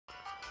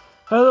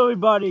Hello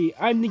everybody,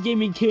 I'm the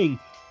Gaming King,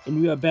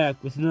 and we are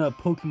back with another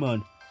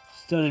Pokemon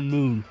Sun and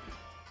Moon.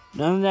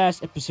 Now in the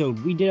last episode,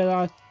 we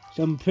did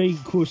some pretty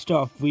cool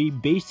stuff. We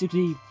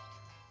basically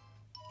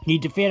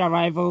defeated our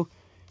rival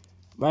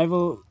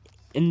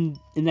in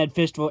that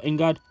festival and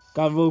got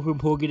a rope from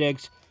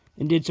Pokédex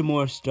and did some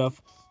more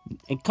stuff.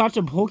 And caught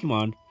some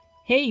Pokemon.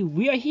 Hey,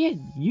 we are here.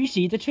 You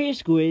see, the trainer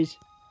school is.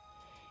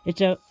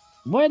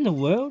 What in the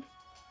world?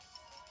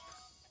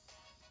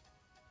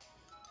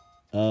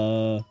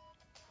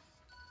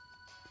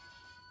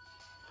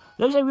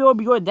 Looks like we won't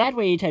be going that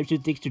way anytime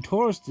soon thanks to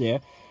Tauros there.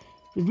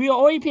 But we are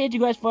only paying to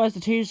go as far as the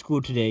trainer school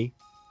today.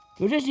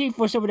 We're just need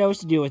for someone else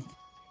to deal with.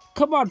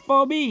 Come on,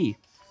 follow me!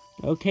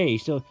 Okay,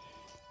 so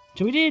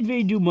we didn't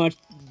really do much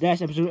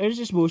last episode. It was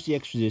just mostly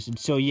exposition,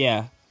 so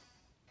yeah.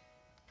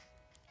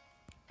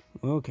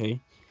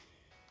 Okay.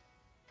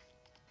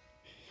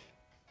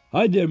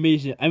 Hi there,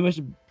 Mason. I must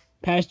have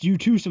passed you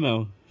too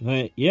somehow.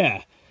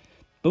 Yeah.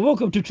 But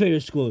welcome to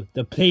Trainer School,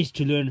 the place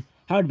to learn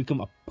how to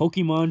become a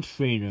Pokemon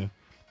trainer.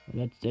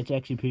 That's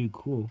actually pretty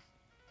cool.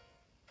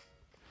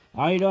 I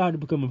already know how to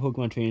become a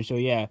Pokemon trainer, so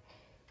yeah.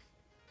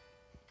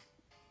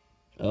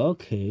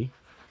 Okay.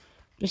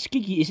 But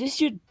Skiki, is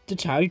this the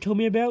child you told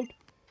me about?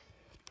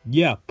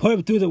 Yeah, put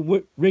him through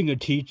the ringer,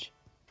 teach.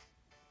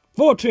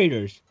 4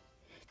 trainers.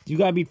 You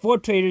gotta meet 4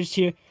 trainers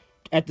here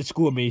at the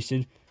school,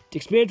 Mason. The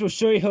experience will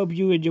surely help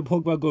you and your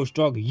Pokemon grow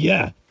stronger.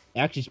 Yeah.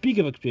 Actually,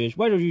 speaking of experience,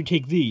 why don't you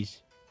take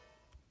these?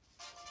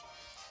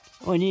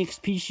 Oh, an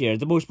EXP share,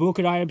 the most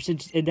broken item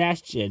since in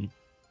last gen.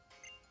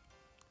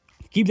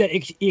 Keep that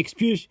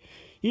EXP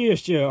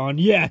share on.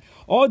 Yeah,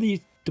 all the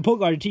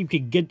Pokemon on the team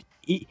can get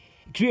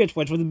experience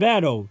points for the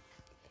battle.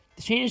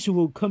 The trainers who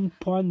will come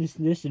upon this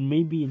list and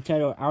may be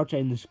inside or outside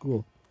in the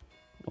school.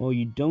 Oh,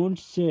 you don't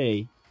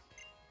say.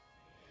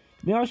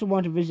 You may also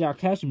want to visit our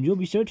classroom. You'll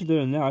be sure to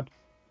learn that.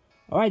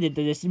 Alright,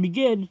 then let's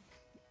begin.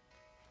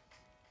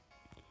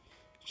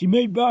 She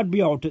may not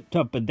be all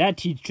tough, but that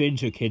teacher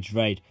trains her kids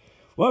right.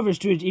 One of her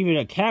students, even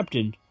a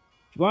captain.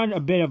 She wanted a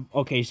bit of.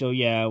 Okay, so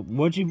yeah.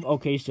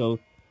 Okay, so.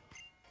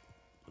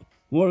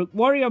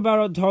 Worry about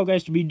all the tall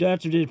guys to be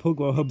nuts or did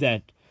Pokemon hope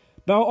that.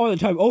 About all the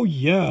time. Oh,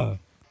 yeah.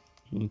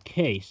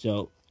 Okay,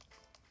 so.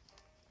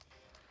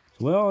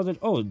 Where are the.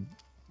 Oh,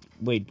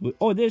 wait.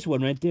 Oh, this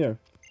one right there.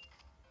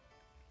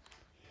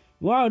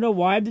 Well, I don't know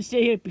why I'm to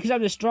stay here. Because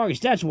I'm the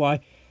strongest. That's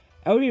why.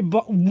 I don't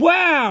even.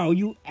 Wow,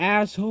 you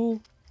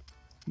asshole.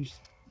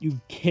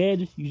 You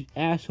kid. You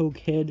asshole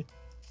kid.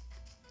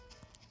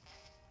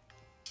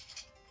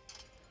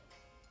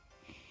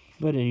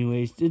 But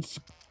anyways, it's.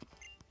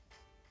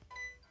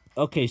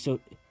 Okay, so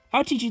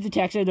I'll teach you the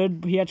tactics I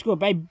learned here at school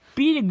by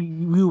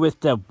beating you with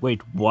the.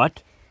 Wait,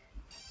 what?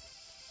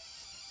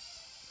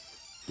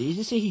 Did he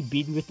just say he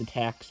beat me with the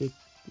tactics?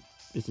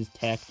 This is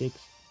tactics.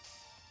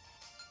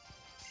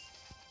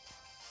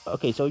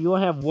 Okay, so you'll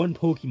have one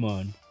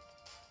Pokemon,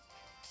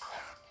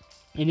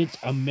 and it's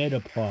a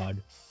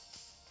Metapod.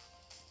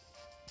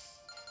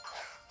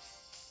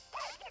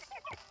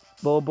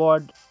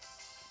 Bulbasaur,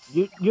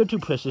 you're too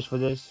precious for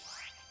this.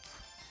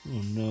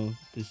 Oh no,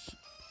 this.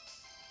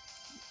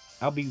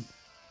 I'll be.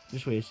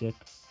 Just wait a sec.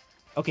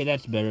 Okay,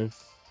 that's better.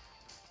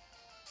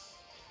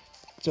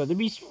 So let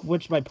me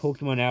switch my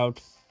Pokemon out.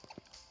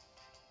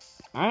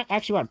 I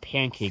actually want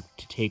Pancake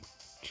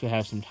to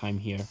have some time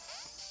here.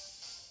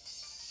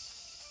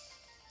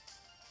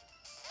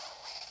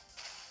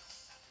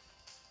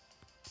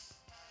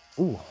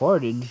 Ooh,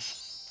 Harden.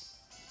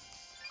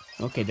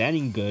 Okay, that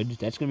ain't good.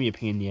 That's gonna be a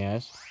pain in the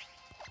ass.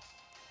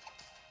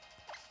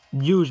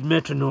 Use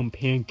Metronome,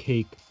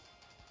 Pancake.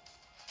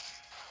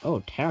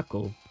 Oh,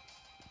 Tackle.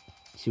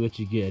 See what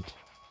you get.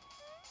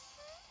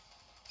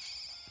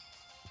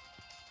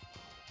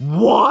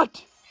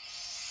 What?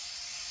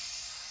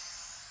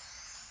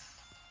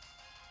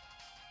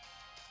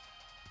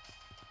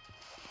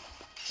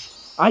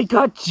 I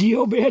got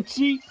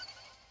Geomancy?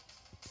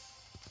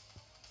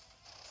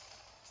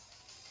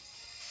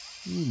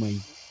 Oh my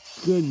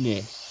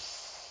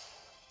goodness.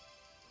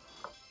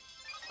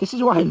 This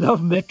is why I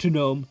love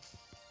Metronome.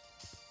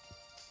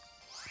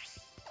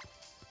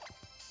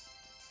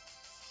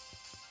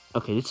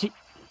 Okay, let's see.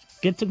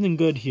 Get something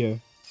good here.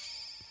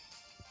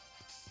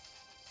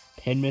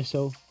 Pen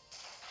Missile.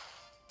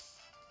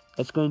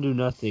 That's gonna do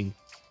nothing.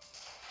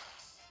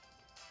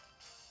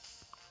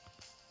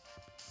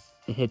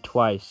 It hit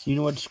twice. You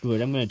know what? Screw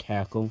it. I'm gonna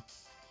tackle.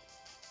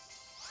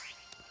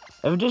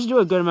 If I just do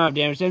a good amount of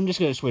damage, then I'm just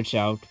gonna switch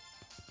out.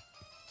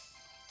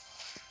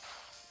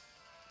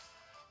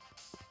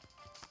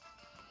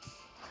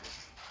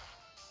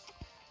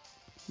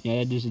 Yeah,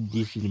 that does a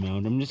decent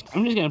amount. I'm just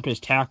gonna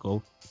press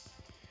tackle.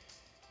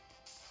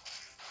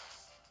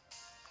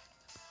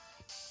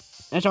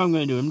 That's all I'm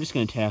gonna do. I'm just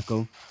gonna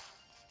tackle.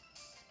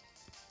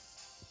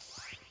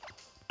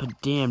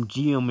 But damn,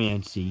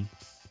 Geomancy.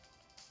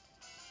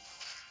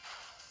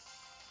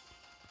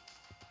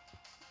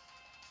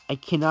 I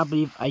cannot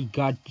believe I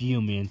got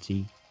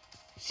Geomancy.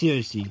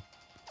 Seriously.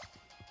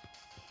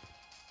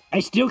 I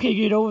still can't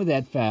get over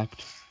that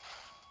fact.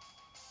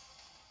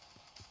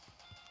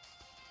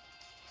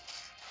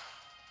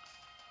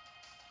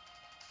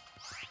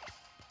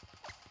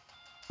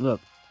 Look,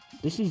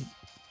 this is...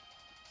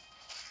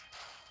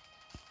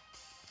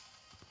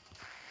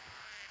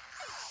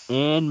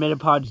 And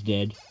Metapod's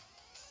dead.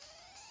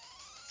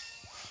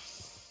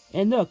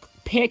 And look,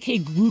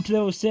 Pancake grew to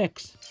level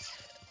 6.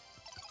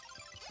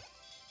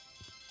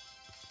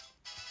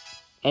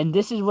 And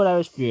this is what I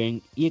was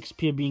fearing,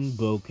 EXP being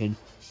broken.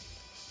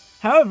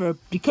 However,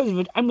 because of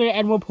it, I'm going to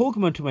add more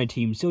Pokemon to my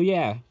team, so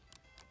yeah.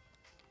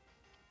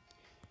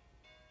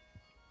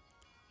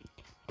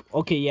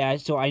 Okay, yeah,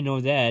 so I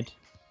know that.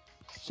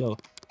 So,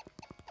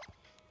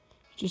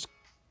 just,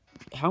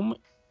 how much?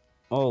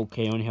 Oh,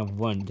 okay, I only have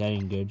one, that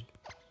ain't good.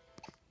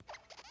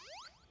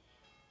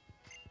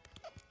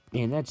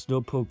 Man, that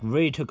Slowpoke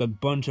really took a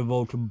bunch of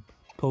Ultra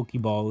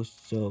Pokeballs,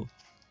 so...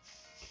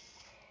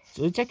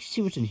 So let's actually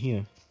see what's in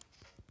here.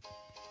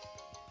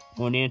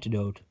 Oh, an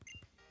antidote.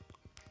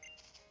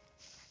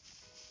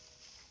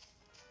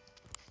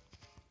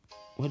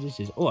 What is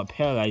this? Oh, a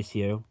Paralyze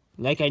here.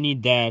 Like I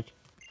need that.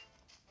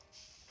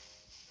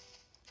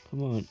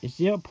 Come on, is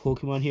there a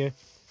Pokemon here?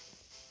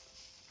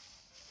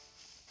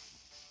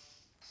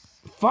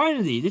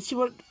 Finally, let's see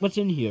what's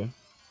in here.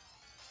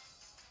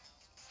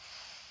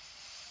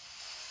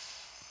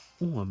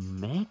 Oh, a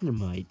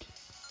Magnemite.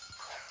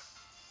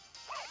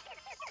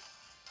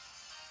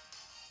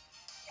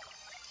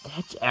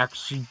 That's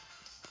actually...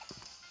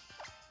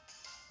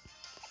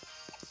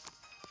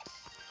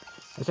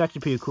 That's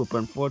actually pretty cool, but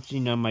unfortunately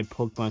none of my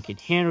Pokemon can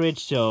handle it,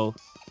 so...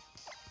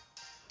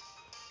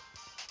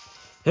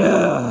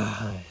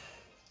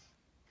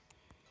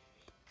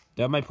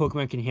 None of my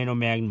Pokemon can handle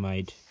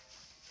Magnemite.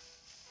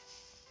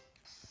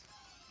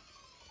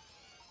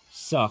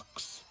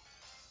 Sucks.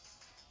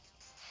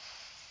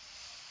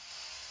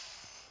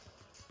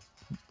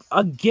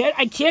 Again?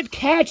 I can't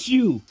catch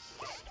you!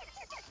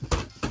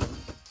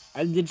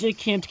 I legit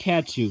can't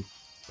catch you.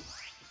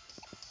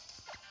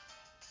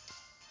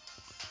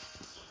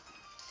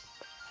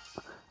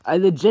 I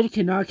legit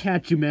cannot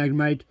catch you,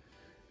 Magnemite.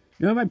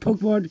 None of my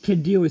Pokemon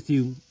can deal with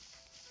you.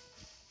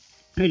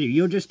 Hey,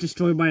 you'll just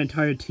destroy my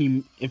entire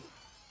team if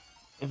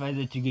I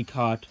let you get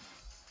caught.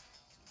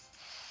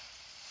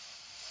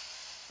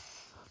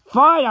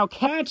 Fine, I'll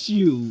catch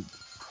you!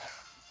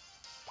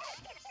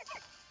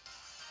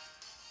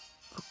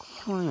 For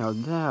crying out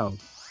loud.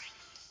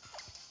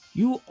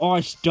 You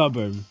are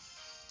stubborn.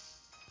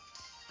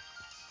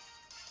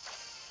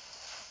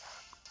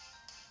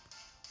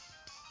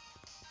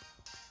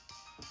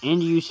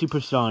 And you use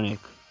Supersonic.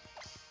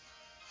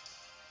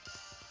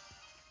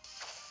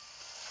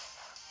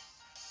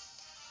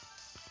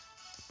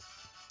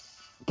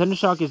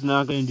 Thundershock is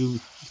not gonna do.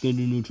 It's gonna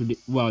do neutral.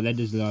 Wow, that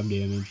does a lot of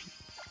damage.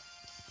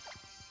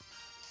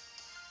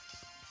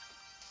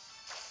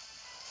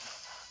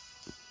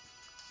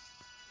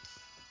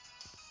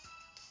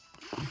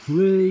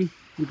 Really?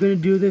 You're gonna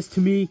do this to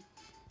me?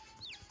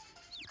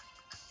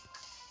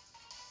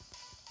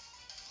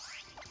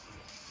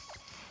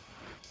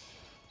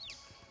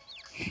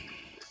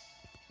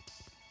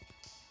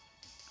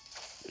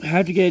 I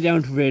have to get it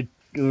down to red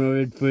in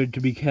order for it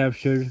to be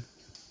captured.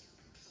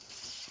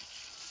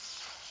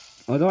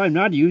 Although I'm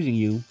not using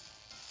you.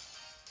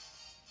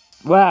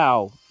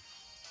 Wow.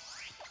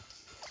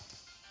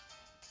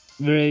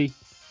 Really?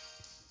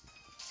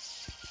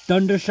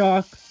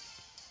 Thundershock?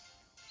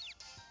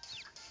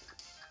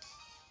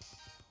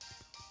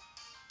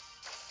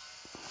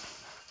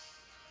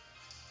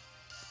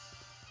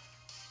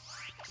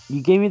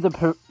 You gave me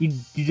the you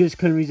just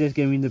couldn't resist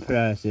giving me the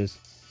paralysis.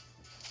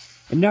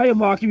 And now you're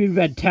mocking me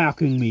by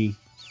attacking me.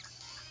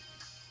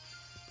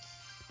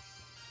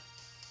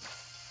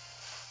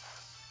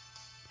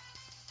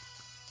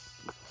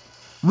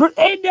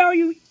 And now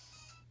you...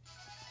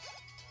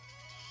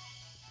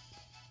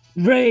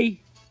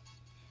 Ray!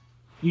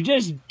 You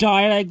just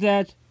die like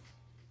that?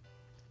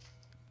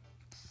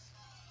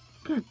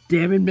 God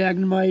damn it,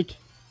 Magnemite.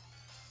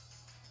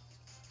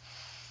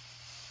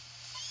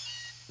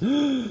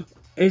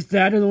 Is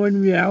that Alone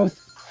in Meowth?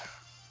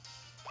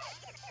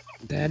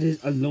 That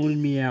is Alone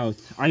in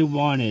Meowth. I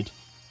want it.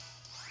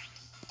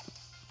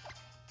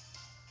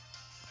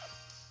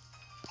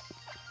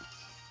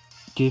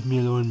 Give me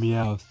Alone in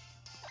Meowth.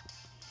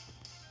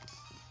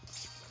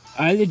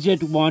 I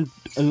legit want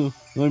Alone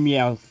in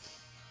Meowth.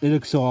 It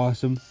looks so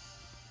awesome.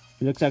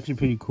 It looks actually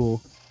pretty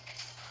cool.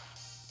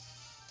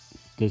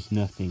 There's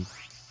nothing.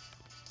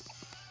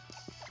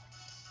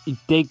 You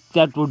think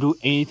that will do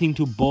anything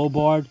to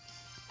Bombard?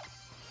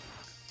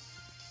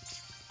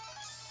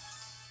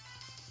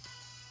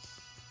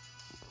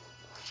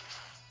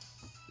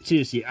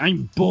 Seriously,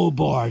 I'm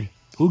Bombard.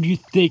 Who do you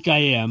think I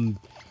am?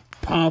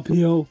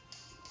 Pompeo?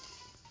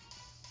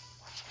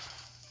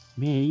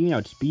 Man, you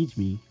outspeeds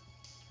me.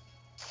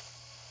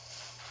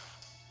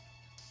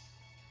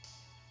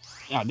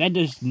 Yeah, that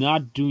does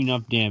not do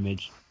enough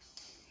damage.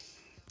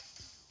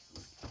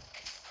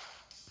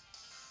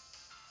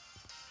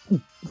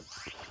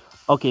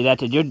 Okay,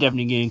 that's it. You're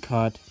definitely getting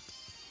caught.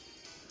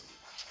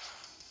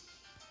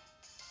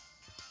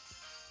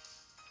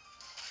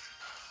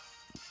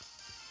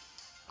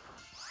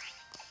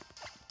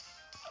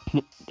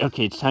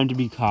 Okay, it's time to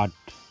be caught.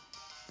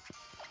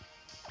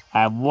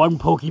 I have one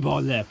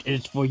Pokeball left, and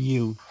it's for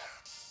you.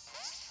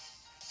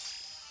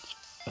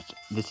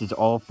 This is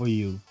all for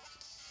you.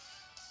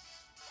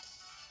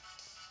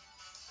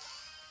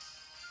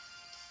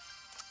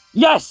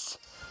 Yes!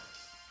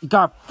 You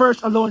got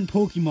first Alolan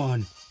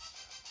Pokemon.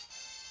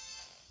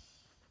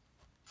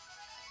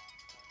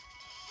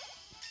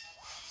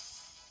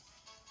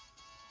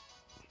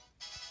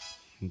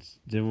 It's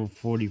level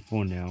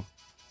 44 now.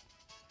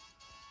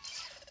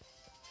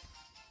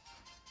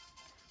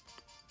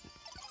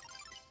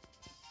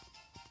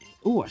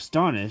 Ooh,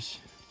 Astonish.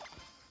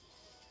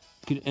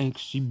 Could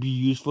actually be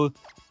useful.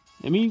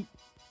 Let me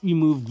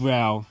remove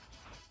Growl.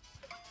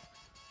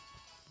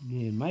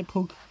 Man, my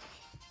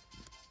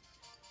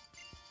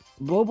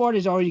Bobard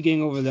is already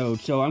getting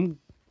overloaded, so I'm...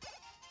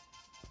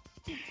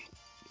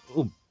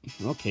 Oh,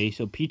 okay,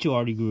 so Pichu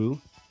already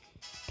grew.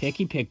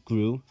 Peck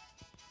grew.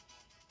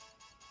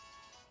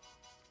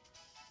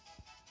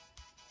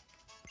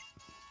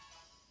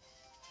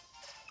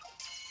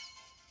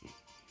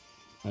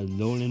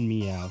 Alolan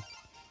Meowth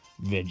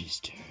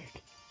registered.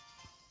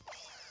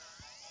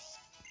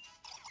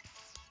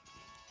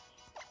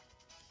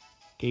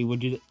 Okay, we'll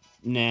do that.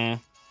 Nah.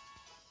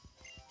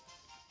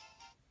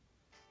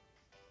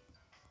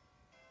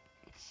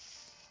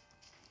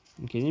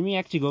 Okay, let me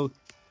actually go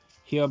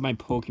heal up my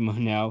Pokemon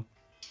now.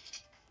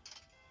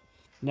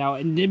 Now,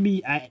 and let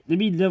me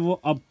level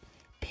up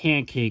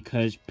Pancake,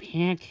 cause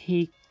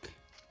Pancake,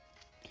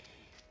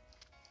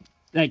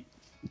 like,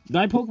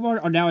 my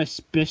Pokemon are now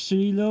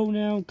especially low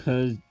now,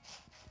 because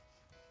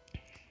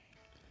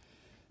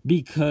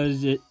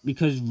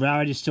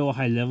Rowlet is so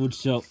high leveled.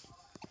 So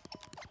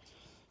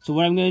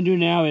what I'm gonna do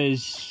now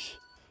is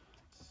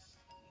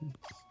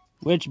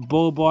switch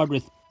Bulbard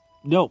with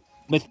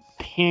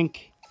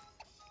Pink.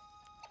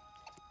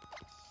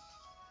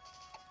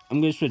 I'm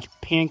gonna switch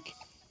Pink.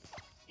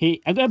 Hey,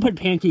 I'm gonna put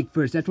Pancake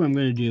first. That's what I'm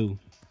gonna do.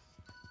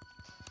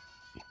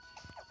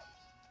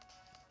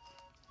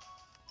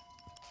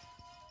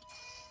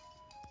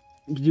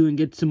 And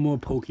get some more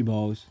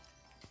Pokeballs.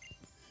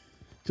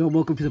 So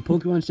welcome to the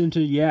Pokemon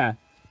Center. Yeah.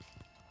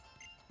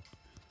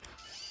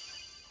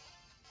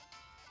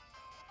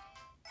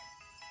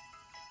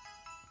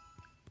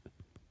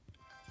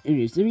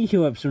 Anyways, let me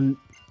heal up some.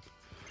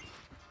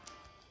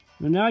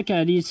 Well, now I can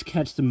at least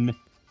catch them.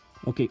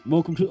 Okay,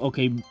 welcome to.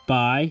 Okay,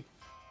 bye.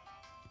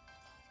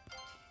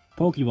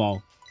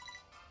 Pokeball.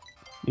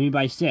 Let me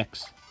buy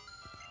 6.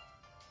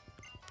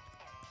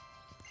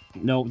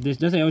 No,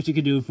 there's nothing else you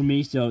can do for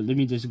me, so let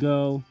me just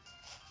go.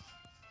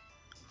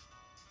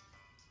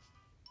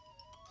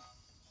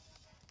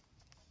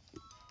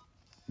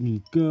 Let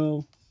me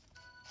go.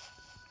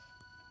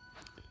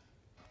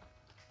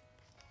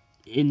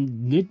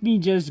 And let me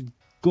just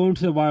go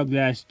into the wild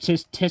grass,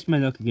 just test my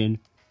luck again.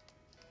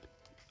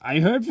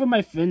 I heard from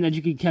my friend that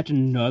you can catch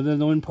another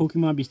lone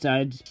Pokemon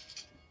besides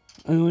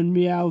Alolan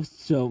Meowth,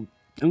 so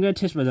I'm gonna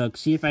test my luck,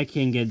 see if I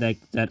can get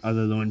that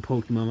other lone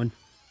Pokemon.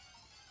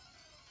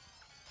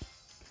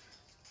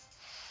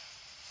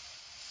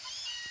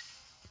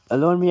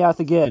 Alolan Meowth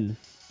again.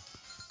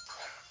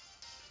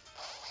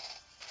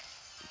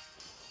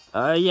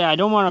 Yeah, I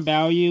don't want to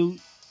bow you.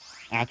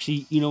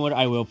 Actually, you know what?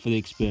 I will for the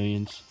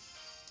experience.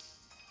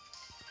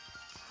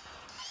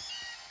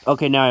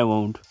 Okay, now I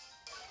won't.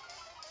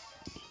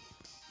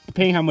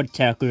 Depending how much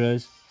attack it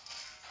is.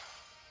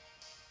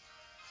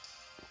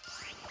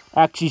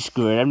 Actually,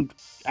 screw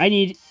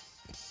it.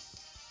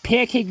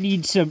 Pancake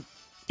needs some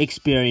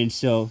experience,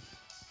 so.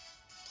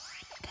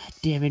 God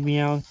damn it,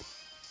 Meowth.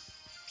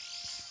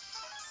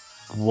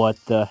 What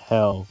the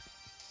hell?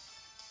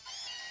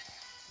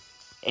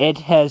 It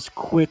has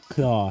Quick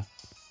Claw.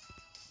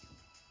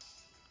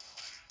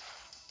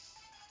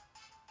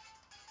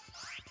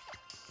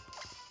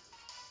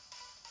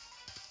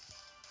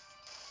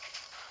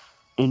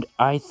 And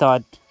I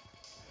thought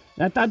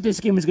this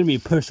game was gonna be a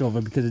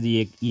pushover because of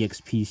the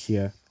EXP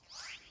share.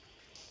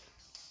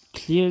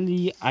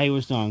 Clearly, I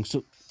was wrong.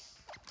 So,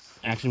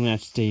 actually, I'm gonna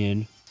have to stay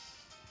in.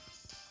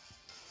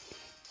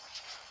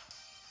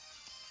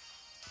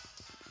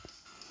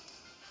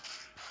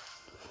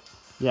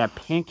 Yeah,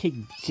 Pancake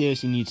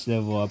seriously needs to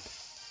level up.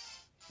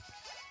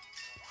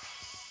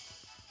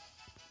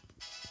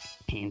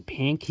 And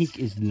Pancake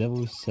is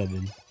level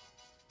 7.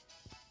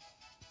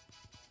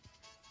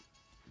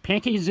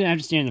 Pancake is gonna have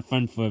to stay in the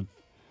front for a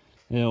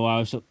little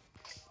while, so...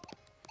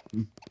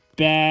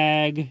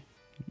 Bag...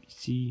 Let me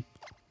see...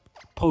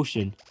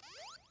 Potion.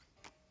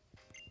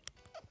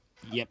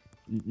 Yep.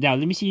 Now,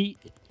 let me see...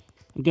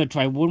 I'm gonna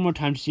try one more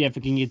time to see if I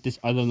can get this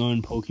other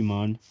lone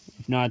Pokemon.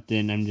 If not,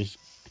 then I'm just...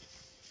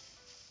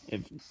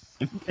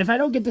 If I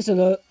don't get this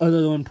other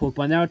lone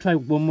Pokemon, then I'll try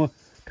one more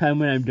time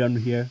when I'm done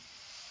here.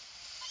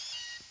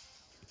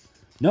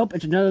 Nope,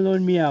 it's another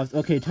lone Meowth.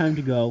 Okay, time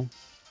to go.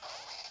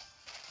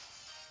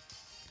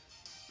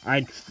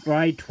 I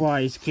tried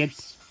twice.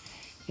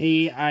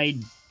 I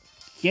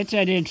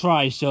didn't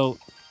try, so...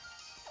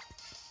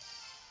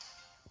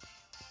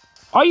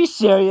 Are you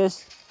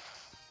serious?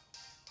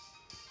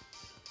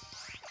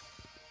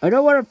 I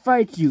don't want to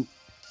fight you.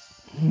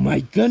 Oh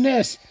my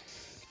goodness!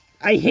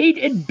 I hate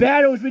in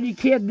battles when you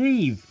can't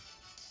leave.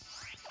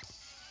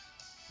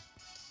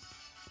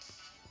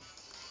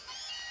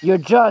 You're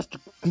just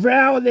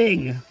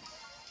growling.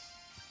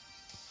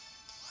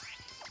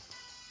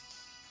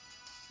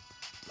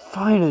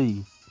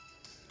 Finally.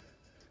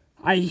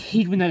 I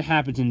hate when that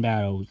happens in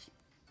battles.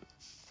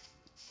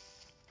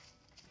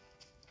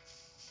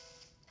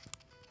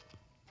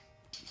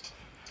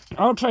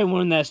 I'll try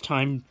one last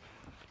time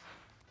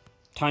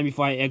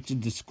before I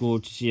exit the school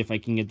to see if I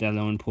can get that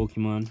lone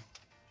Pokemon.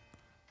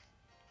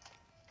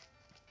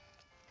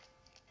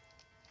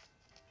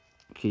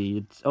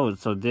 Okay,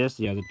 so there's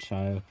the other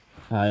child.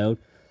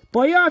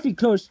 Boy, you're awfully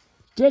close.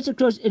 There's so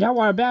close in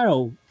our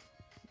battle.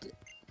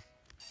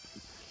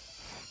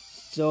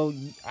 So,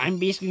 I'm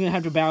basically gonna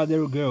have to battle a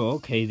little girl.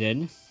 Okay,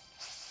 then.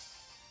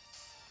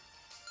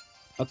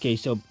 Okay,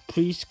 so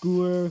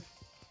preschooler.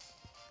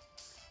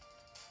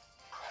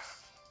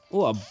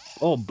 Oh,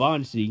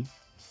 Bonsi.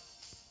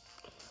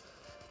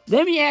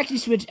 Let me actually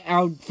switch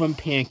out from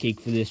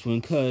Pancake for this one,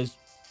 because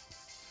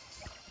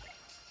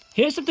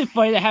here's something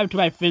funny that happened to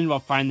my friend while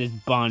finding this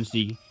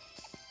Bonsi.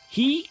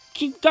 He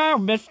got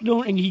off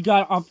Metronome and he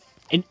got off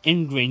an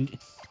Ingrain.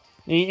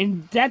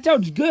 And that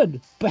sounds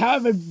good. But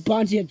however,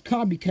 Bonsi had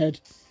Copycat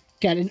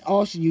and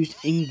also used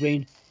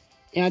Ingrain.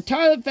 And on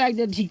top of the fact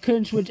that he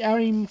couldn't switch out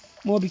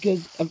anymore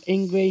because of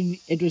Ingrain,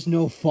 it was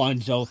no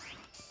fun. So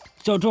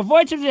to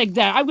avoid something like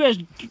that, I'm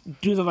going to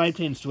do the right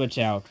thing and switch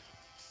out.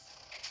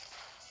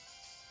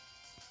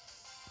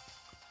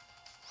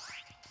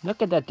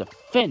 Look at that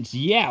defense,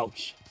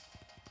 youch!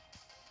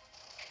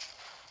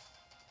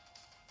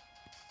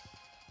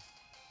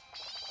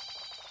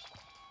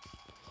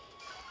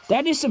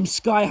 That is some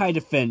sky-high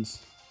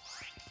defense.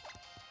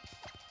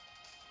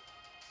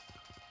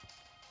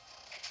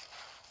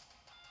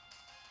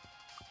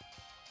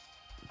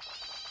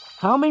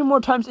 How many more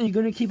times are you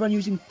going to keep on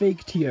using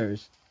fake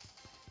tears?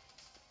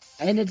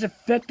 And it's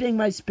affecting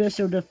my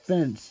special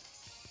defense.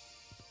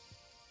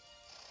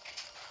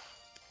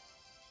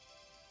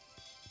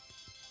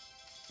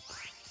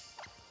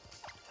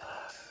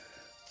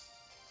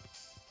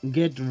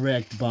 Get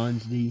wrecked,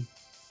 Bonsley.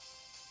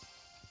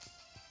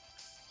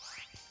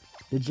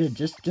 Legit,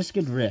 just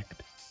get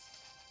wrecked.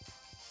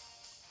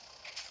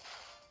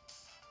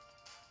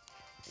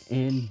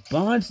 And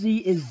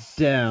Bonsley is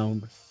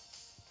down.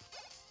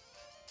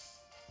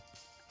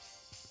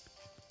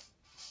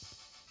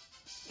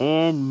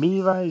 And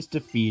Mira is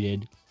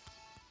defeated.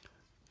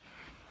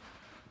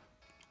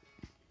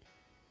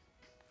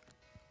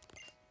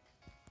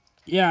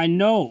 Yeah, I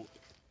know.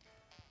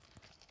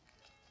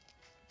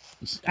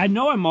 I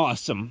know I'm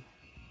awesome.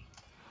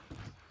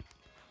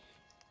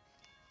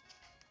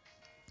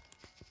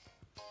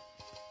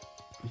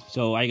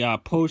 So I got a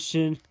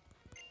potion,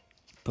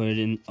 put it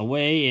in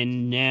away,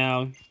 and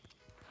now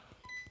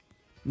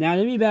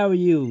let me battle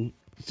you.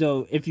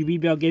 So if you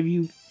beat me, I'll give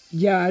you.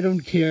 Yeah, I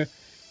don't care.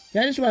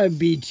 That is why I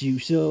beat you.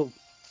 So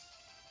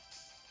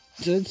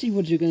let's see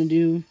what you're gonna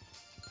do.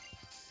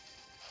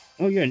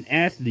 Oh, you're an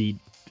athlete.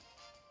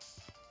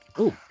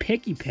 Oh,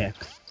 Picky Peck.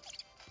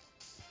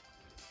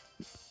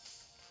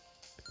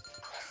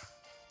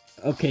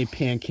 Okay,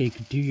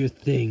 Pancake, do your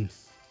thing.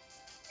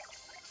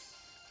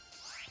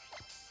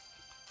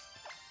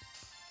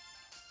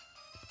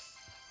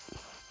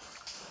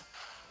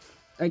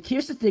 Like,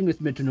 here's the thing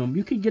with Metronome.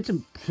 You can get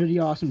some pretty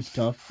awesome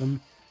stuff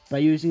by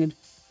using it,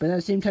 but at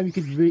the same time, you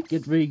could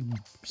get really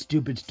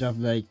stupid stuff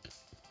like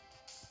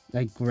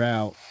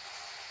Growl.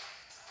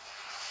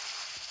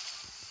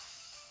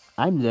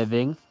 I'm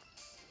living.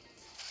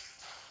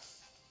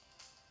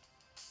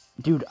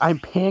 Dude, I'm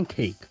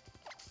Pancake.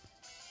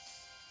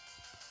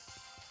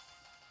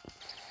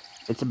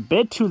 It's a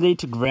bit too late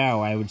to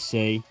Growl, I would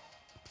say.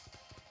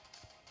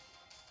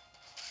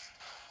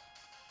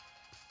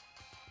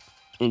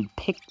 And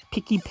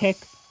Picky Peck.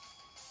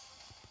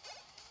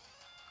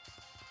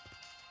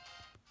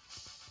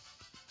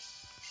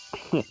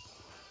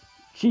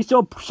 She's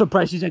so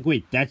surprised. She's like,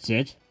 wait, that's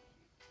it?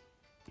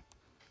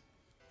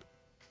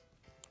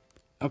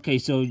 Okay,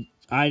 so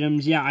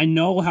items. Yeah, I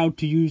know how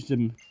to use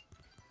them.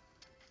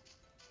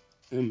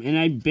 And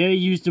I barely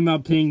used them while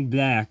playing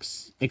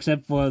Blacks.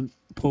 Except for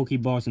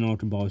Pokeballs and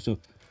Ultra Balls. So,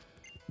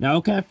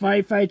 now can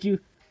I fight you?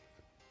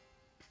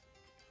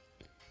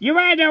 You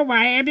wanna know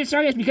why I'm the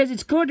strongest? Because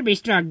it's cool to be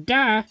strong,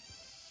 duh.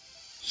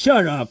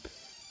 Shut up.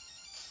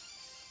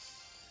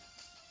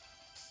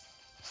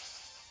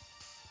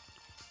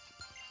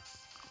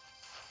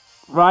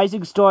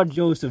 Rising Star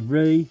Joseph,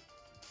 really?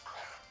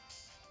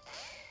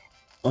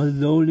 A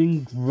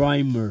Alolan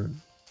Grimer.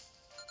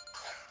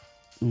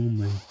 Oh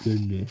my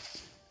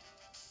goodness.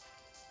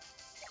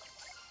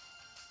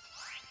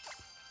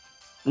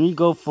 Let me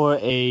go for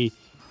a...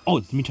 Oh,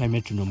 let me try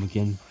Metronome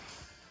again.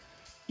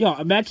 Yo,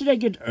 imagine I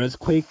get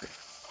Earthquake.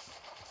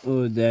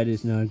 Oh, that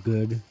is not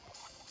good.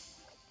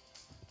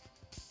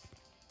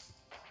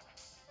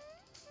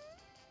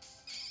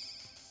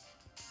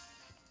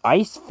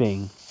 Ice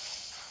Fang.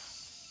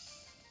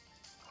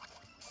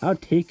 I'll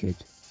take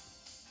it.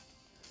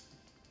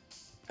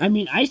 I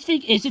mean, Ice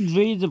Fang isn't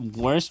really the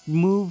worst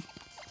move.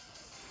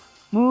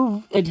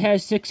 move, it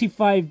has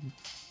 65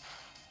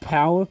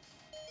 power,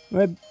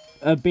 right?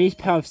 A base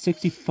power of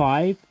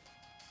 65.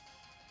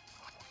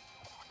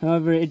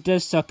 However, it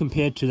does suck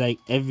compared to like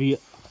every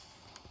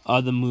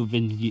other move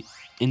in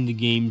the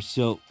game.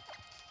 So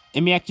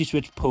let me actually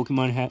switch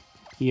Pokemon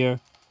here.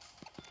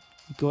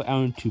 Go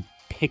out into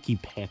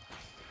Pikipek.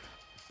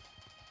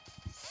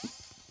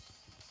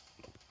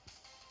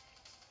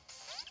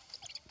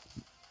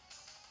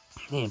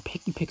 Man,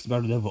 Pikipek's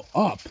about to level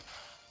up.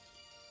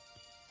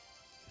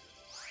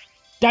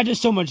 That does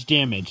so much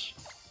damage.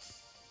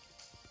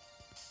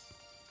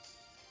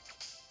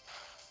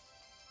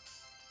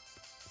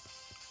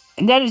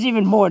 And that is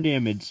even more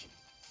damage.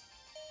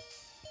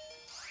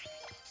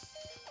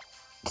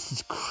 This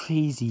is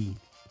crazy.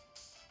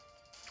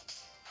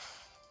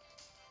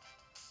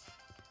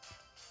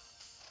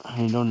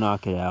 I don't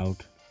knock it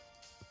out.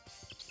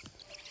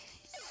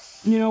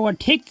 You know what?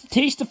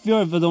 Taste the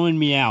fear of Valone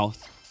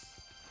Meowth.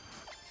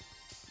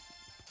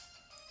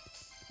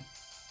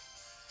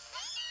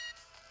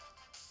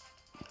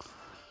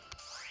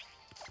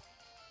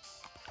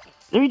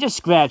 Let me just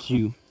scratch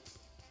you.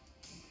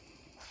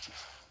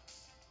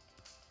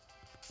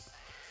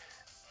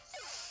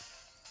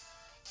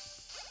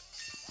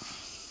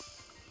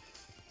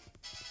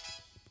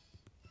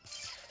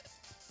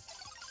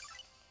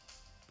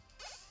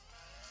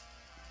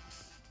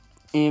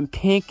 And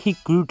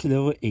Pancake grew to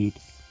level 8.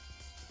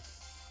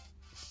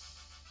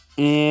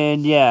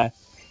 And yeah.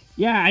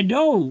 Yeah, I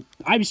know.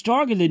 I'm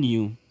stronger than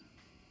you.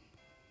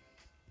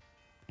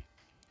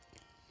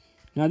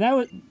 Now that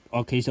was...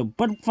 Okay, so...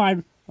 But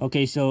fine.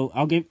 Okay, so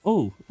I'll give...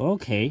 Oh,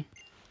 okay.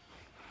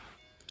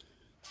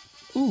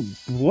 Ooh,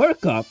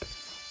 work up.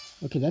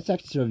 Okay, that's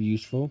actually sort of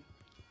useful.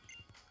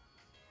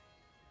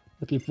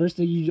 Okay, first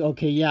thing you...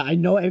 Okay, yeah, I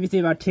know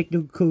everything about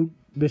technical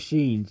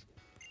machines.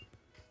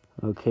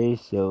 Okay,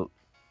 so...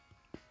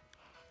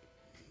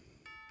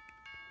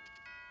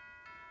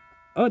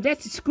 Oh,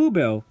 that's a school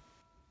bell.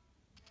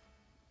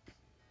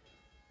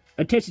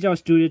 Attention all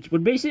students.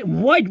 When basic...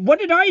 What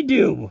did I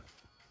do?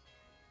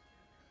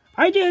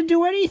 I didn't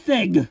do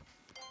anything.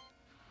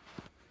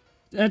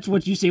 That's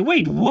what you say.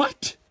 Wait,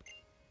 what?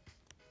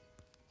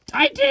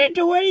 I didn't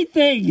do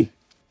anything.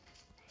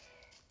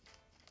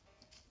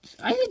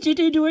 I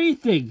didn't do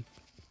anything.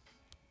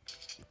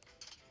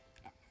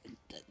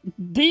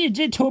 They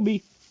just told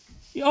me,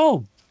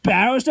 oh,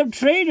 battle some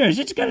trainers.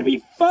 It's gonna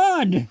be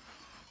fun.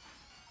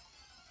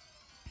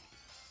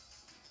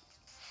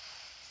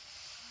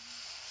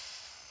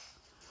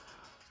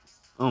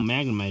 Oh,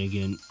 Magnemite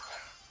again.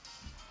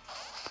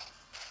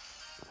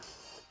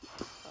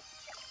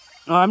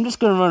 Oh, I'm just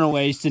gonna run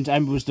away since I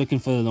was looking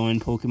for the lone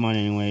Pokemon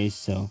anyways,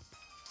 so.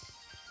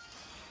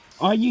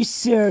 Are you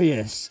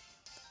serious?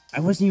 I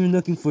wasn't even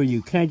looking for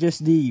you. Can I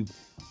just leave?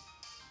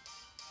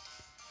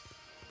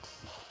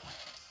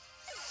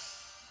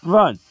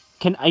 Run.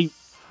 Can I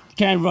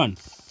run?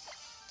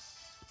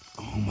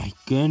 Oh my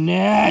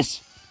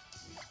goodness.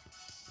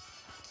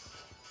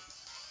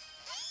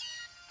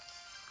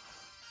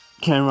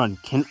 Can I run?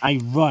 Can I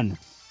run?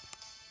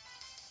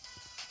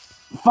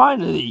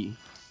 Finally!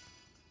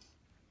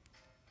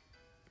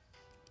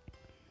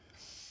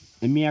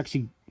 Let me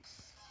actually...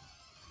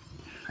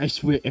 I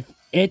swear, if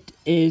it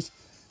is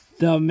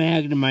the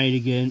Magnemite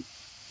again...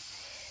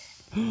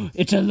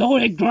 It's a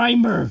loaded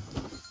Grimer!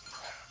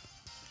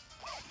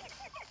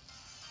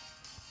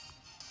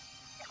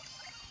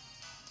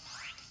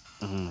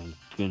 Oh my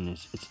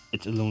goodness,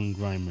 it's a lone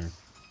Grimer.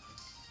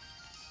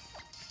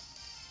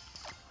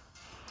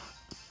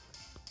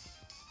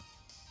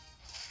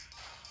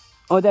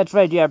 Oh, that's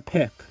right, yeah,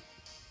 Pick.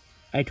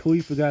 I totally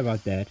forgot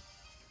about that.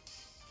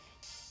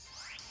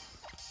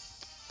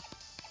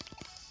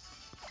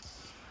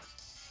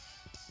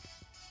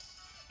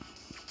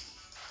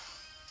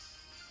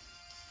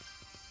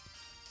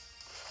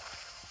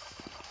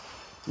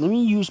 Let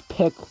me use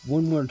Pick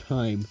one more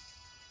time.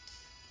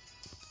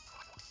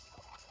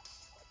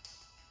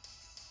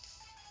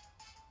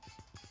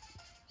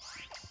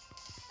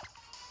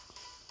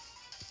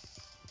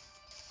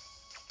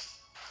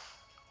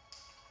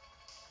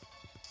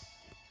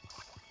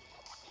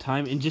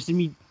 And just let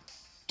me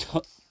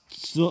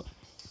throw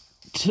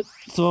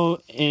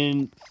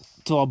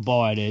a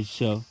ball at it.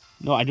 So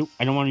no, I don't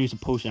want to use a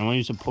potion. I want to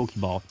use a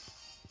Pokeball.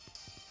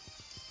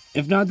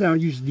 If not, then I'll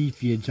use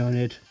Leaf Edge on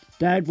it.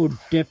 That will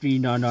definitely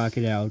not knock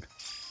it out.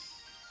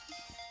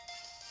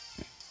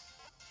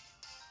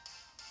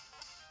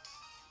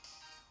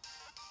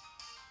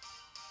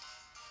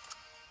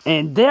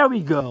 And there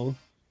we go.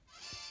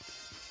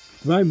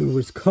 Grimer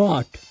was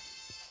caught.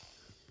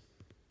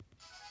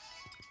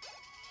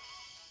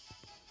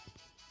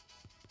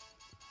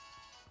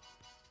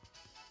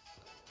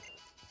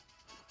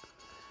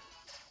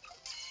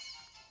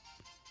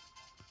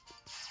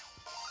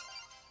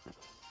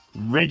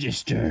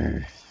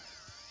 Register.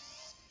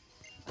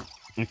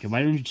 Okay,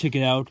 why don't you check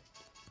it out?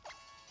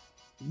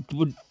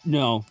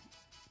 No.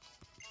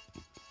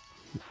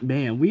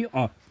 Man, we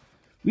are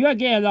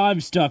getting a lot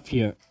of stuff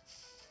here.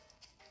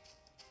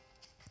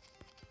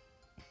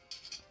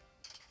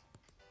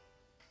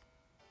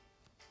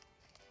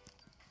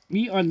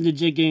 We are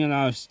legit getting a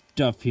lot of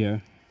stuff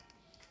here.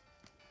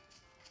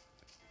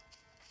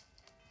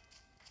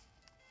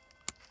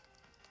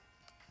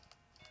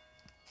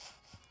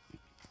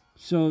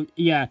 So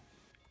yeah,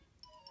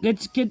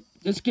 let's get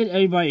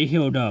everybody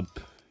healed up,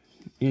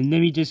 and let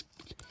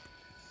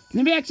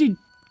me actually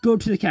go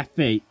to the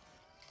cafe.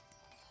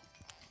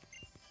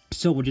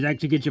 So would you like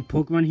to get your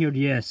Pokemon healed?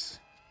 Yes.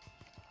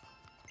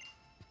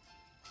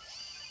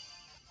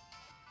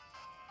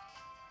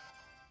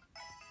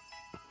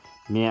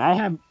 Man, I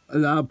have a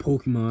lot of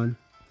Pokemon.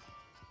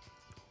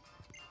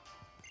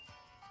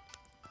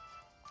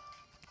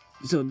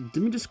 So let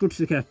me just go to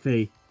the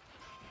cafe.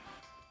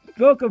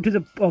 Welcome to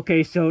the...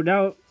 Okay, so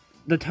now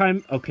the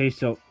time... Okay,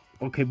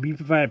 we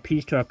provide a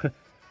piece to our...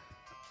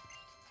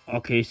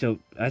 Okay, so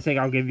I think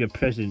I'll give you a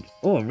present.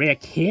 Oh, rare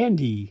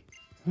candy.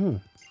 Huh.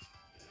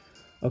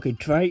 Okay,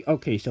 try...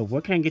 Okay, so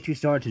what can I get you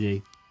started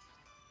today?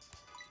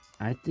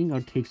 I think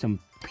I'll take some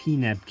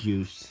peanut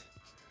juice.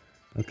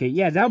 Okay,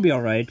 yeah, that'll be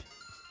alright.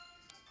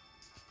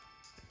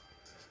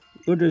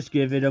 We'll just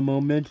give it a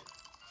moment.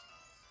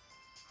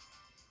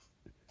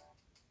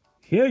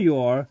 Here you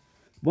are.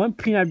 One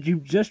peanut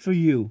juice just for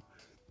you.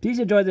 Please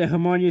enjoy the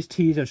harmonious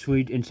teas of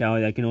sweet and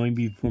sour that can only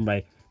be formed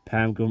by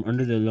palm grown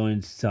under the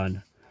London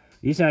sun.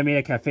 These are made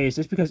at cafes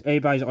just because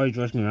everybody's always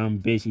rushing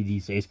around busy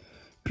these days.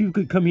 People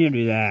could come here and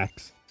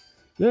relax.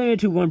 You're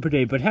limited to one per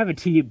day, but have a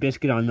tea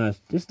biscuit on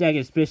us. This snack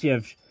is especially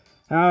of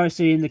our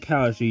city in the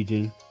Kalos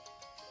region.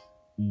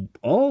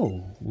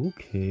 Oh,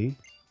 okay.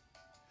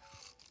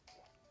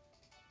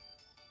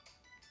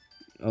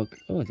 Okay.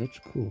 Oh, that's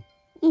cool.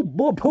 Oh,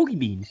 more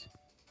Pokebeans.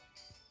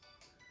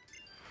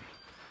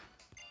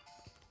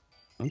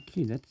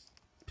 Okay, that's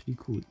pretty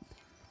cool.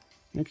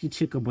 Actually,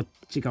 check out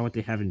what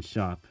they have in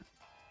shop.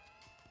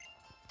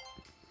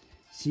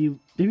 See,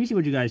 let me see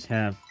what you guys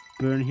have.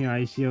 Burn here,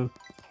 ICO.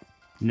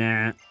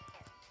 Nah.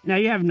 Now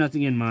you have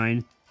nothing in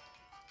mind.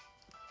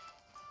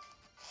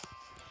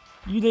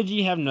 You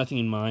literally have nothing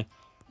in mind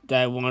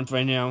that I want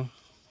right now.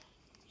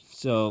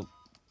 So.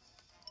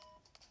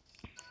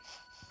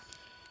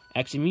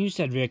 Actually, maybe you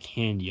said rare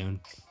candy on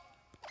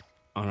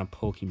a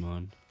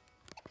Pokemon.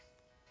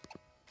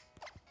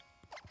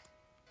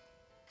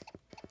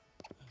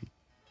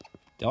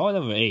 They're all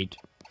level 8.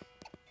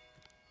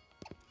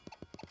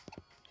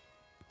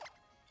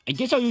 I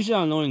guess I'll use it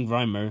on Knowing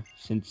Grimer,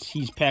 since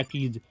he's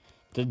practically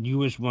the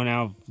newest one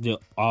out of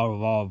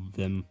all of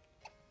them.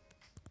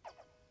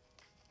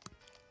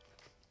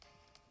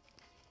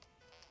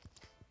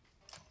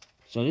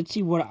 So let's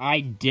see what I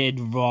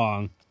did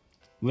wrong,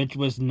 which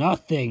was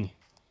nothing.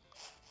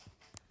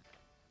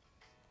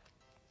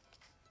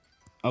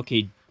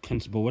 Okay,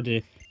 Principal, what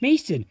did...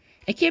 Mason,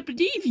 I can't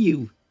believe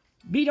you!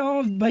 Made all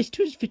of my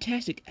students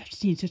fantastic. I've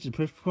seen such a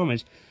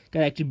performance.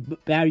 Gotta actually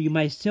battle you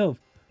myself.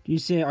 Do you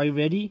say, are you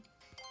ready?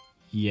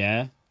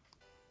 Yeah.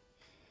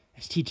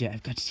 As teacher,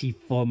 I've got to see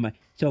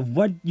so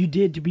what you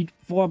did to beat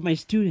 4 of my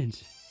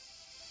students.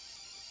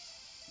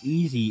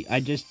 Easy,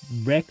 I just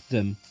wrecked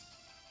them.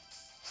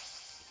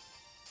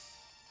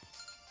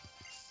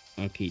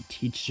 Okay,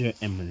 teacher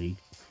Emily.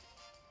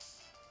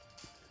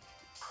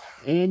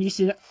 And you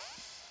said...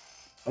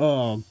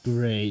 Oh,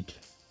 great.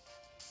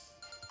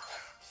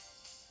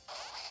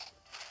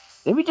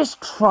 Let me just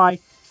try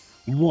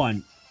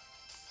one.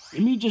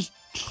 Let me just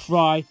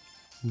try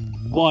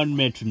one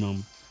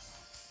metronome.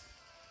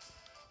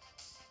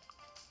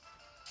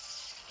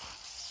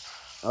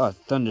 Oh,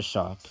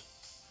 Thundershock.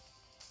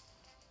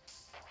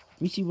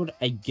 Let me see what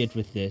I get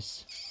with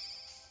this.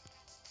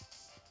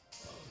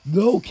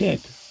 No kick!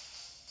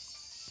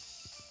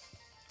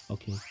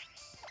 Okay.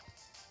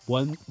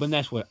 One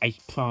last one, I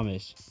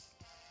promise.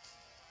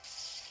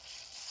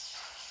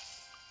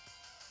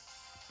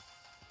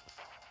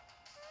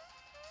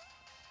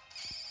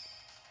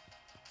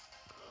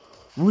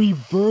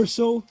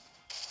 Reversal?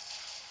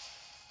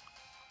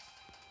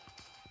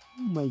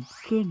 Oh my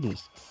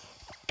goodness.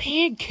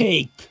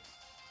 Pancake!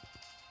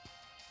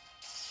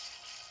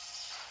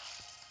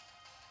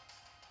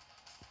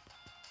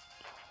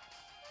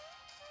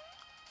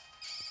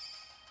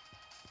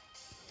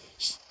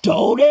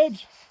 Stole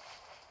it?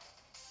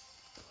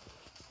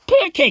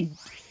 Pancake!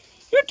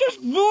 You're just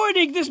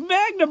ruining this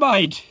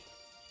Magnemite!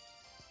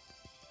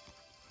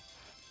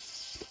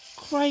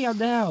 Cry out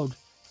loud.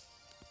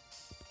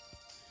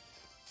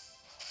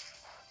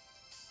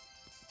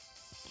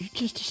 You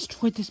just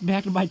destroyed this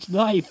Magnemite's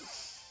life.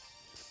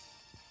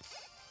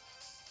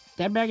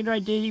 That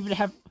Magnemite didn't even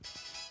have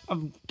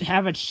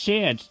a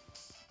chance.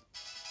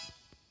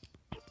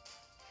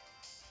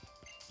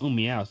 Oh,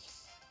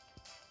 Meowth.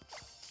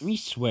 Let me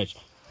switch.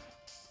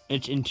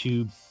 Let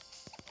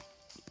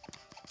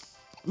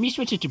me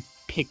switch it to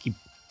Picky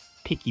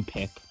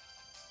Pick.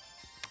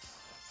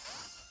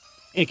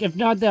 If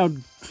not, then I'll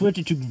switch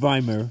it to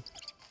Grimer.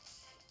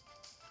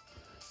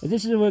 If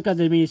this doesn't work out,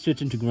 then maybe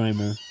switch into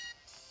Grimer.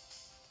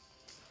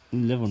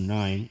 Level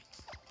 9.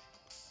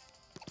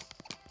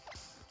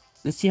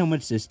 Let's see how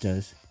much this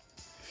does.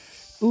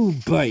 Ooh,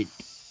 bite.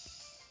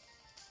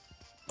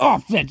 Oh,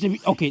 fetch.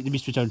 Okay, let me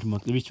switch out to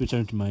Muck.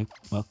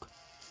 Muck.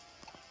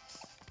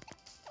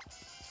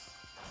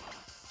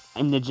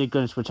 I'm legit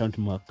gonna switch on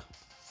to Muck.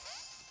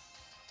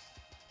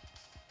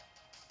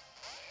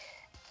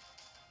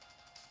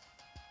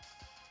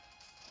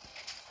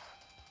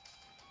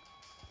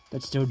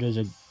 That still does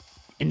a...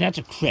 And that's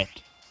a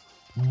crit.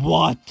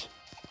 What?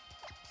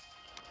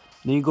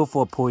 Then you go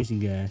for a poison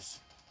gas.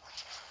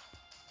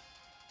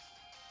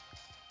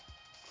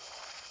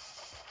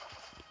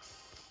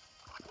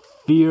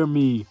 Fear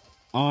me,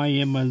 I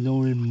am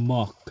alone in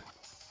Muck.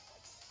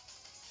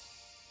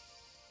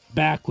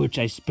 Back which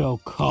I spell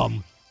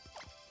come.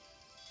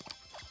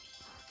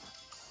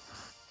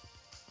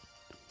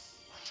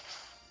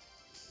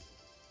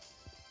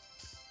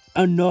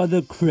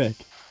 Another crit.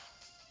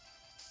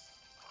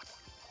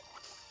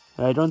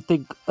 I don't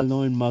think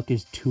Alone Muck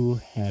is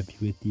too happy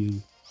with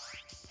you.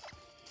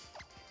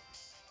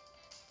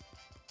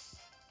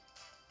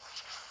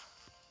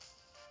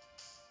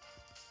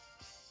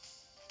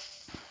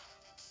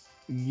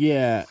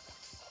 Yeah.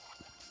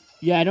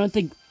 Yeah, I don't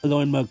think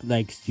Alone Muck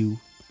likes you.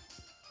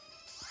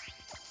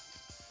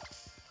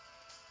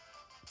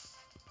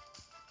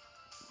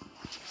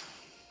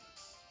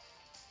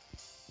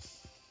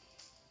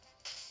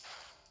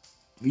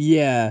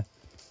 Yeah.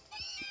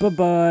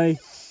 Bye-bye.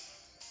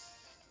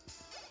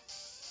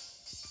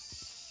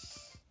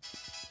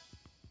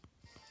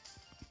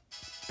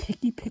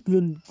 Picky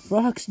Picklin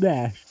Rock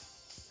Smash.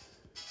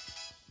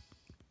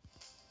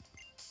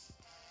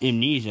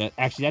 Amnesia.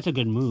 Actually, that's a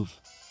good move.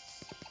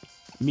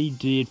 Me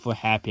do it for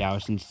Happy Hour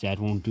since that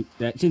won't do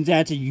that. Since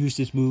that's a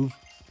useless move.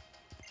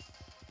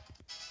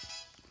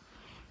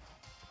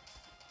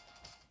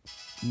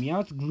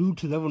 Meowth grew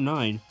to level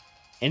 9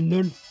 and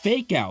learned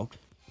Fake Out.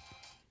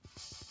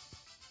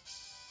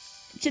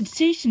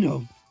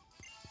 Sensational.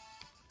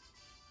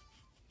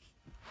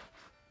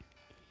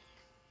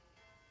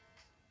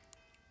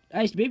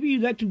 Nice. Maybe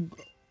you'd like to.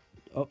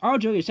 Oh, all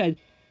joking aside,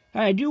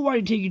 I do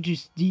want to take you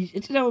to these.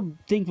 It's a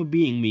thing for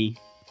being me.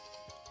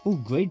 Oh,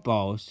 great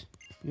balls.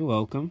 You're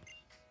welcome.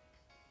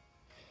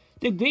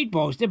 They're great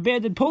balls. They're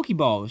better than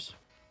Pokeballs.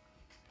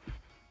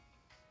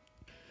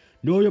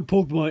 Know your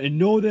Pokemon and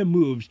know their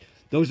moves.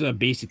 Those are the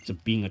basics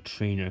of being a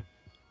trainer.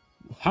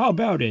 How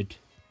about it?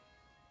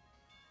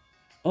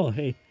 Oh,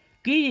 hey.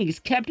 Greetings,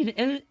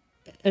 Captain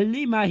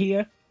Elima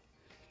here.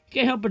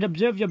 Can't help but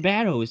observe your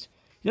battles.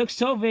 You look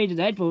so very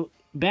delightful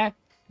that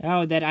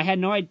I had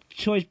no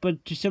choice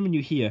but to summon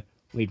you here.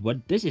 Wait,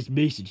 what? This is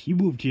Mason. He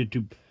moved here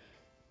to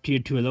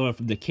Alola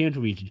from the Kanto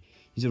region.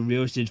 He's a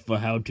real sense for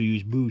how to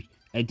use moves.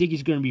 I think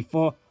he's going to be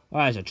far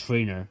as a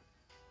trainer.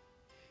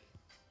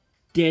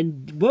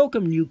 Then,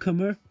 welcome,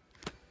 newcomer.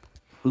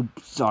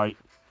 Oops, sorry.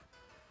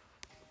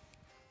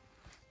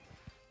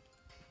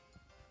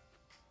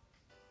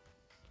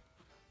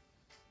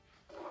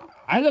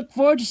 I look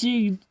forward to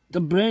seeing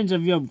the brands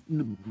of your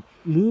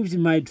moves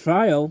in my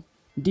trial.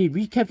 Indeed,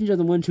 we captains are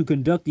the ones who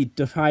conduct the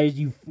trials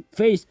you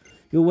face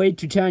your way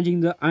to challenging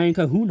the Iron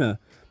Kahuna.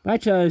 My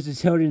trial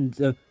is held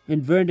in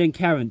Vernon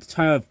Cavern, the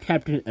trial of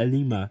Captain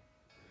Elima.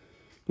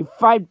 You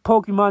fight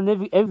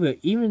Pokemon everywhere,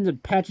 even in the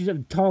patches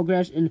of tall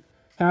grass in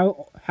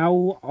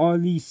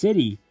Howali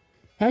City.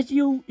 As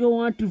you'll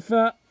want to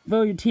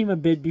fill your team a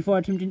bit before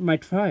attempting my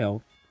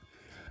trial.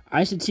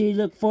 I sincerely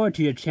look forward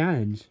to your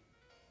challenge.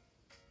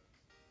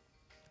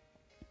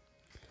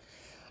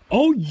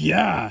 Oh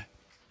yeah!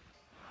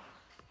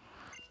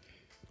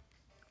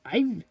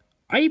 I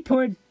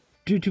reported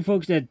to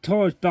folks that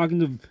Taurus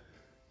blocking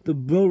the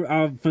road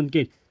out front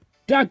gate.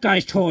 That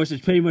guy's Taurus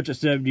is pretty much a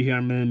 70 here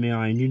on Melee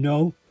Island, you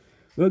know?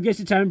 Well, I guess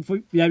it's time for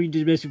you to be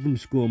dismissed from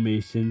school,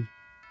 Mason.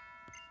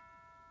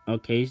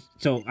 Okay,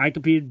 so I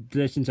completed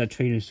lessons at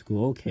trainer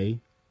school, okay.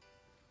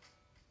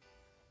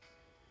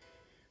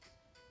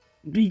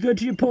 Be good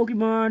to your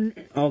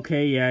Pokemon.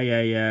 Okay,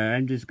 yeah.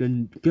 I'm just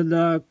gonna... Good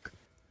luck.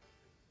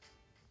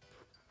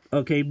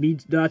 Okay,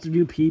 meet lots of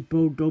new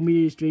people. Don't meet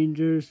any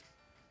strangers.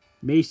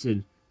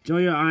 Mason,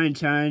 join your Iron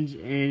Challenge,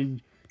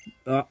 and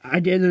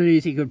I didn't know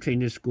anything of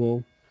trainer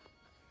school.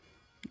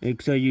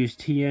 So I use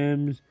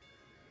TMs.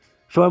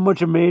 Show them what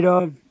you're made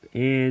of,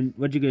 and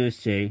what you gonna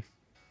say.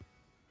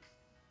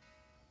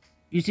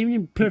 You seem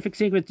in perfect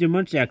sync with your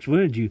Munchlax,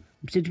 weren't you?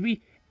 Said to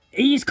be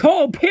East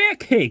Cold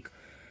Pancake!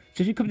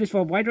 Since you come this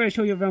far, why do I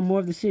show you around more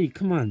of the city?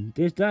 Come on,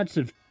 there's lots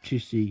to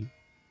see.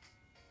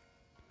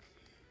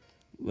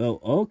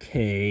 Well,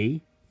 okay.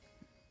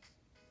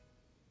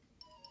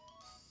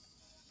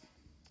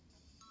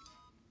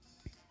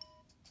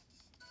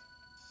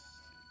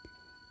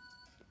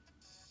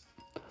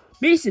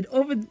 Mason,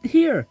 over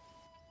here!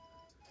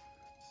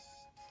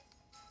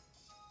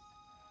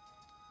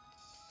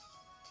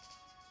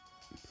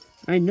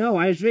 I know,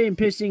 I was very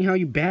impressed seeing how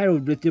you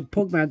battled with your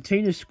Pokemon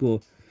trainer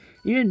school.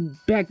 Even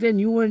back then,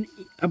 you weren't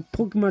a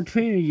Pokemon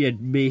trainer yet,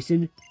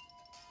 Mason.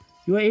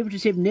 You were able to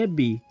save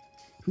Nebby,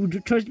 who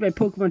trusted my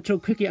Pokemon so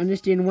quickly. I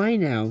understand why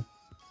now.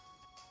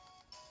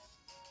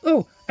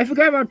 Oh, I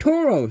forgot about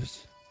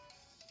Tauros!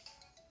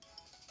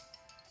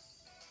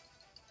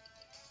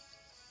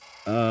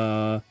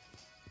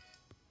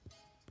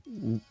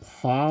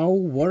 How?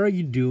 What are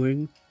you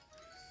doing?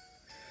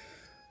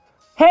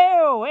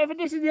 Hell, if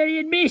this is any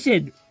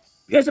admission!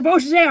 You're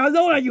supposed to say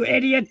hello, you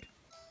idiot!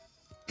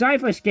 Sorry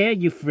for scaring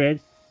you,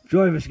 Fred.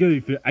 Sorry for scaring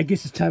you, Fred. I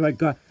guess it's time I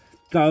got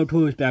our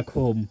toys back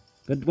home.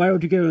 But why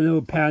don't you give a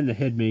little pat on the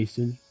head,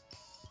 Mason?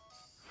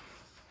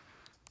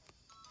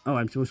 Oh,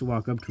 I'm supposed to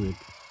walk up to it.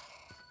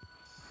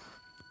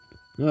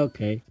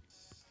 Okay.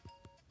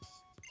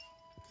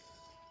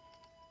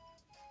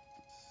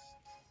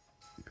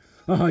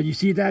 Oh, you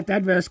see that?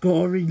 That rascal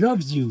already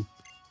loves you.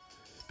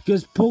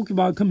 Because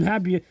Pokemon come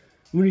happy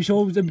when he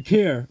shows them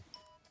care.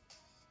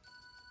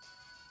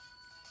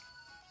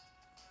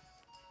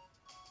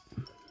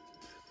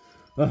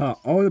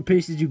 All the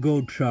places you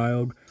go,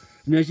 child.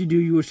 And as you do,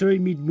 you will certainly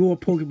meet more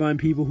Pokemon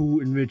people who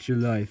enrich your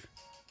life.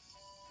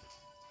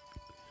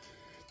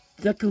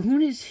 The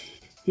Kahunas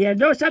here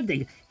know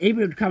something.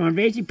 Able to come on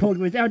racing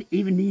Pokemon without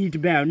even needing to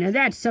battle. Now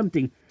that's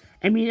something.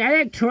 I mean, I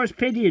like Taurus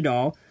Pity and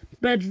all,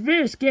 but it's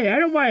really scary. I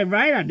don't want to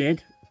ride on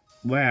it.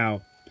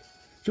 Wow.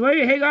 So where are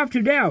you heading off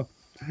to now?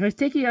 I was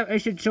thinking I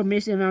should show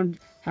Mason around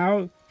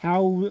how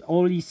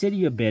old he's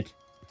city a bit.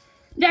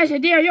 That's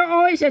it, dear. You're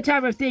always that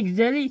type of thing,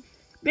 Lily.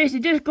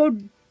 Mason just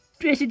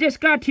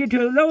got here to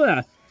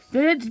Alola.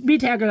 Then let's me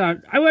tag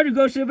along. I want to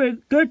go somewhere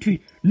good to you.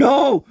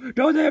 No!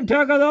 Don't let him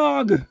tag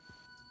along!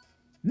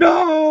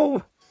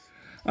 No!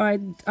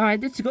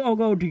 Alright, let's all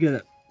go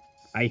together.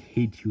 I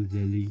hate you,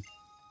 Lily.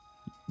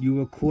 You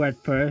were cool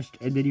at first,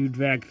 and then you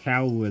dragged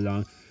Howell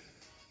along.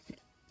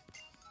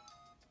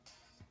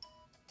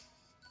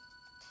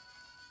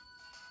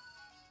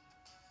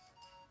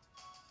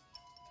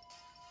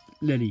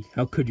 Lily,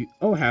 how could you?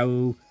 Oh,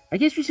 Howell. I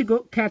guess we should go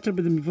catch up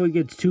with him before he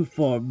gets too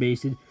far,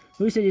 Mason.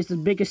 Who said it's the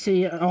biggest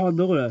city in all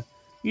Alola?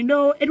 You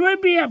know, it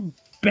wouldn't be a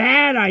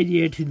bad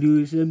idea to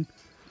lose him.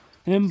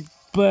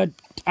 But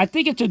I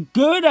think it's a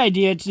good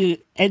idea to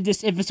end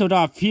this episode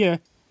off here.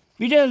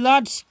 We did a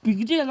lot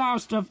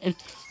of stuff in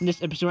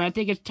this episode. I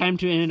think it's time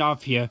to end it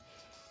off here.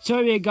 So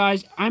anyway,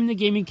 guys, I'm the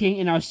Gaming King,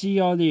 and I'll see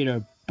y'all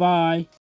later. Bye.